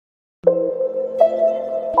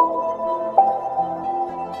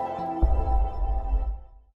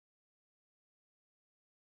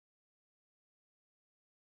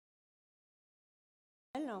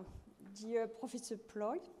Chair, dear Professor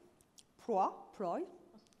Ploy,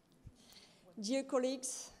 dear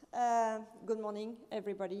colleagues, good morning,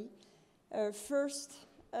 everybody. First,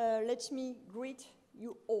 let me greet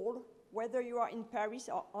you all, whether you are in Paris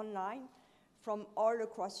or online, from all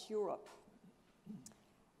across Europe.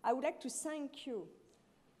 I would like to thank you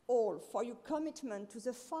all for your commitment to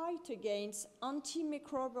the fight against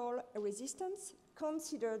antimicrobial resistance,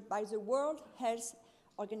 considered by the World Health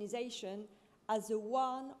Organization as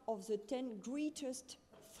one of the 10 greatest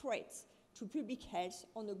threats to public health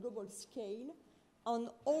on a global scale, and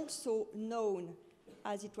also known,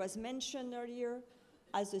 as it was mentioned earlier,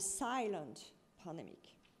 as a silent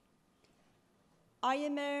pandemic.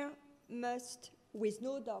 IMR must, with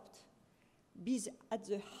no doubt, be at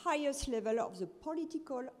the highest level of the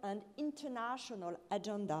political and international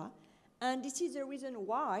agenda, and this is the reason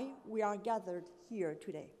why we are gathered here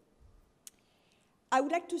today. I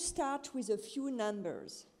would like to start with a few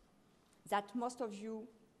numbers that most of you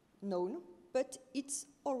know, but it's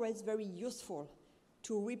always very useful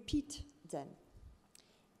to repeat them.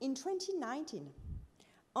 In 2019,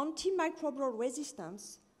 antimicrobial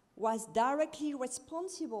resistance was directly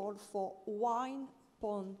responsible for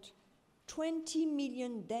 1.20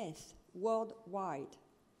 million deaths worldwide.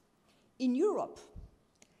 In Europe,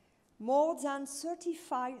 more than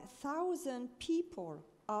 35,000 people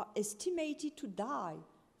are estimated to die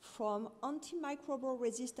from antimicrobial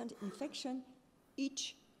resistant infection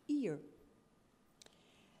each year.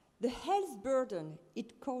 The health burden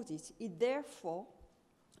it causes is therefore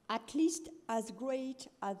at least as great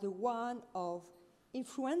as the one of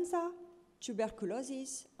influenza,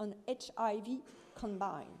 tuberculosis, and HIV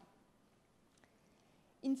combined.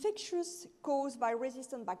 Infections caused by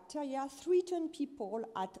resistant bacteria threaten people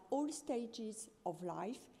at all stages of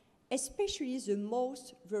life, especially the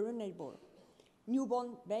most vulnerable: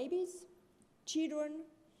 newborn babies, children,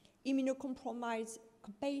 immunocompromised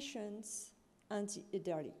patients, and the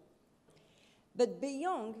elderly. But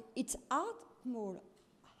beyond its harmful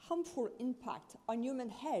impact on human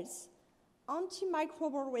health,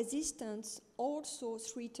 antimicrobial resistance also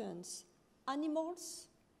threatens animals,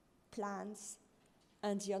 plants,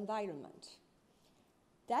 and the environment.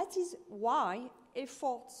 That is why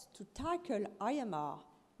efforts to tackle IMR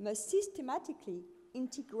must systematically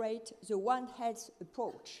integrate the One Health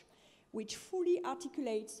approach, which fully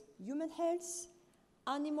articulates human health,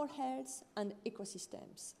 animal health, and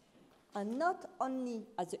ecosystems, and not only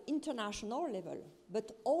at the international level,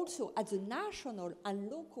 but also at the national and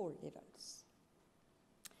local levels.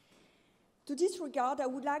 To this regard, I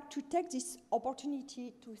would like to take this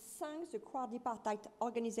opportunity to thank the quadripartite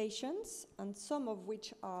organizations, and some of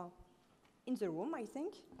which are in the room, I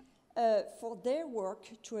think, for their work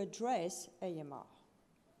to address AMR.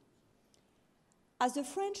 As the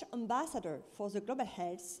French ambassador for the global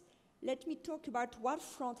health, let me talk about what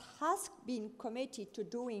France has been committed to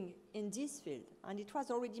doing in this field, and it was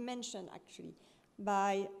already mentioned, actually,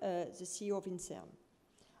 by the CEO of INSERM.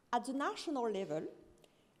 At the national level,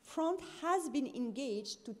 France has been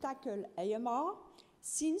engaged to tackle AMR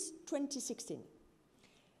since 2016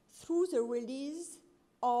 through the release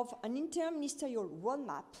of an interministerial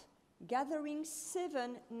roadmap gathering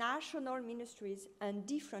 7 national ministries and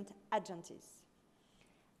different agencies.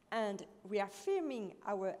 And reaffirming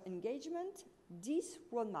our engagement, this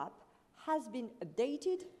roadmap has been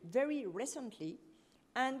updated very recently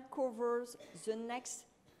and covers the next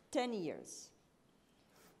 10 years.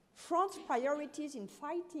 France's priorities in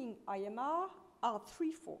fighting IMR are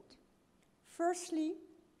threefold. Firstly,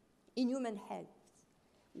 in human health,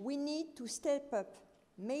 we need to step up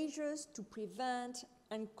measures to prevent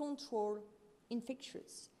and control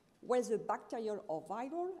infections, whether bacterial or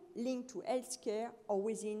viral, linked to healthcare or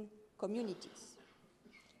within communities.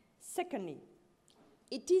 Secondly,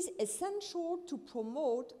 it is essential to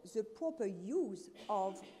promote the proper use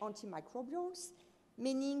of antimicrobials,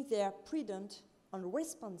 meaning their prudent and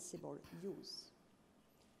responsible use.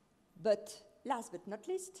 But last but not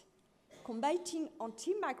least, combating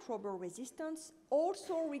antimicrobial resistance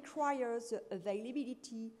also requires the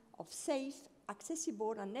availability of safe,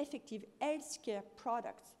 accessible, and effective healthcare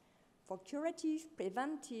products for curative,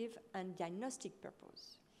 preventive, and diagnostic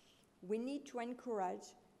purposes. We need to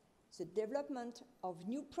encourage the development of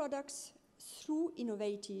new products through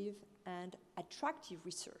innovative and attractive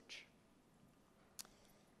research.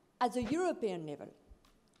 At the European level,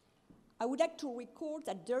 I would like to recall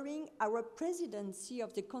that during our presidency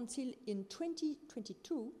of the Council in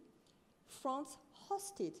 2022, France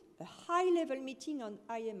hosted a high-level meeting on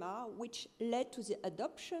IMR, which led to the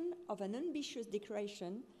adoption of an ambitious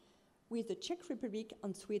declaration with the Czech Republic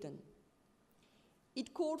and Sweden.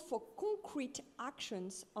 It called for concrete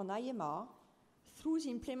actions on IMR through the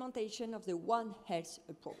implementation of the One Health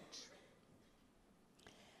approach.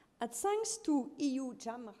 And thanks to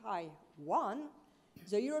EU-JAMRAI 1,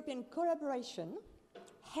 the European collaboration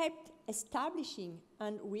helped establishing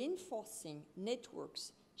and reinforcing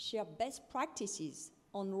networks share best practices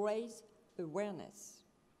and raise awareness.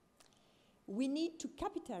 We need to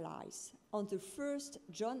capitalize on the first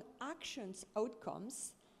joint actions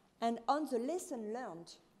outcomes and on the lessons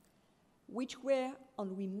learned, which were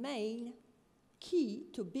and remain key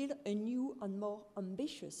to build a new and more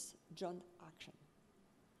ambitious joint action.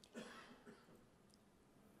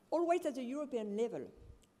 Always at the European level,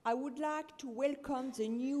 I would like to welcome the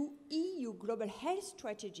new EU Global Health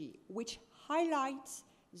Strategy, which highlights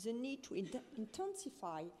the need to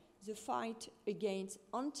intensify the fight against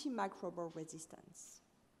antimicrobial resistance.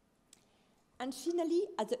 And finally,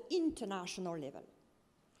 at the international level,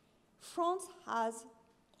 France has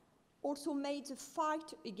also made the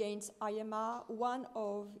fight against IMR one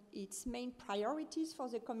of its main priorities for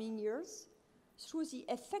the coming years through the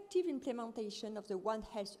effective implementation of the One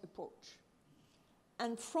Health approach.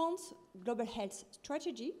 And France's Global Health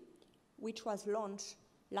Strategy, which was launched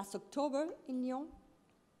last October in Lyon,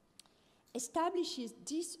 establishes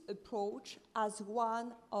this approach as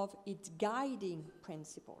one of its guiding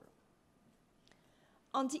principles.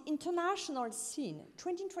 On the international scene,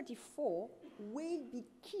 2024 will be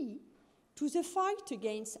key to the fight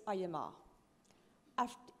against IMR.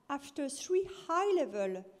 After 3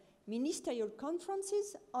 high-level ministerial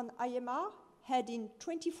conferences on IMR held in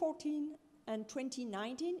 2014 and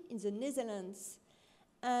 2019 in the Netherlands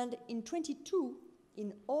and in 2022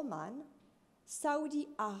 in Oman, Saudi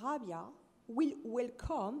Arabia will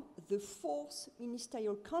welcome the 4th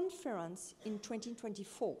ministerial conference in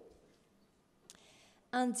 2024.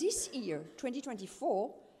 And this year,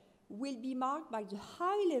 2024, will be marked by the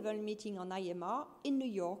high-level meeting on IMR in New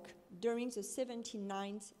York during the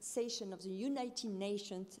 79th session of the United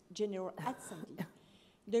Nations General Assembly,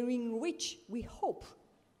 during which we hope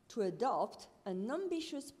to adopt an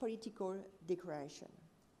ambitious political declaration.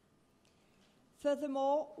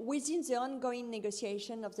 Furthermore, within the ongoing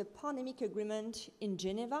negotiation of the pandemic agreement in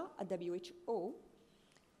Geneva at WHO,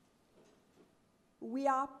 we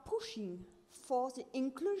are pushing for the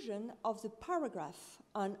inclusion of the paragraph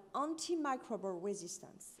on antimicrobial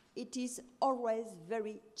resistance. It is always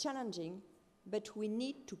very challenging, but we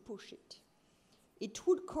need to push it. It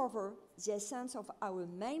would cover the essence of our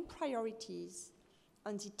main priorities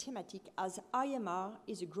on the thematic, as IMR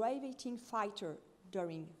is a gravitating factor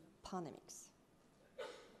during pandemics.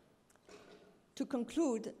 To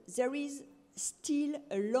conclude, there is still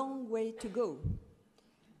a long way to go.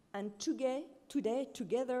 And today,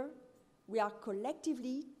 together, we are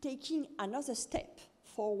collectively taking another step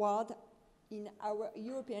forward in our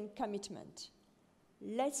European commitment.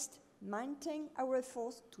 Let's maintain our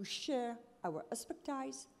efforts to share our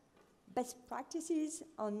expertise, best practices,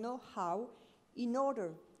 and know-how in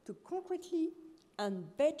order to concretely and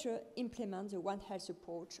better implement the One Health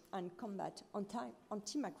approach and combat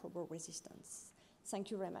antimicrobial resistance.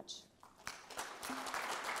 Thank you very much.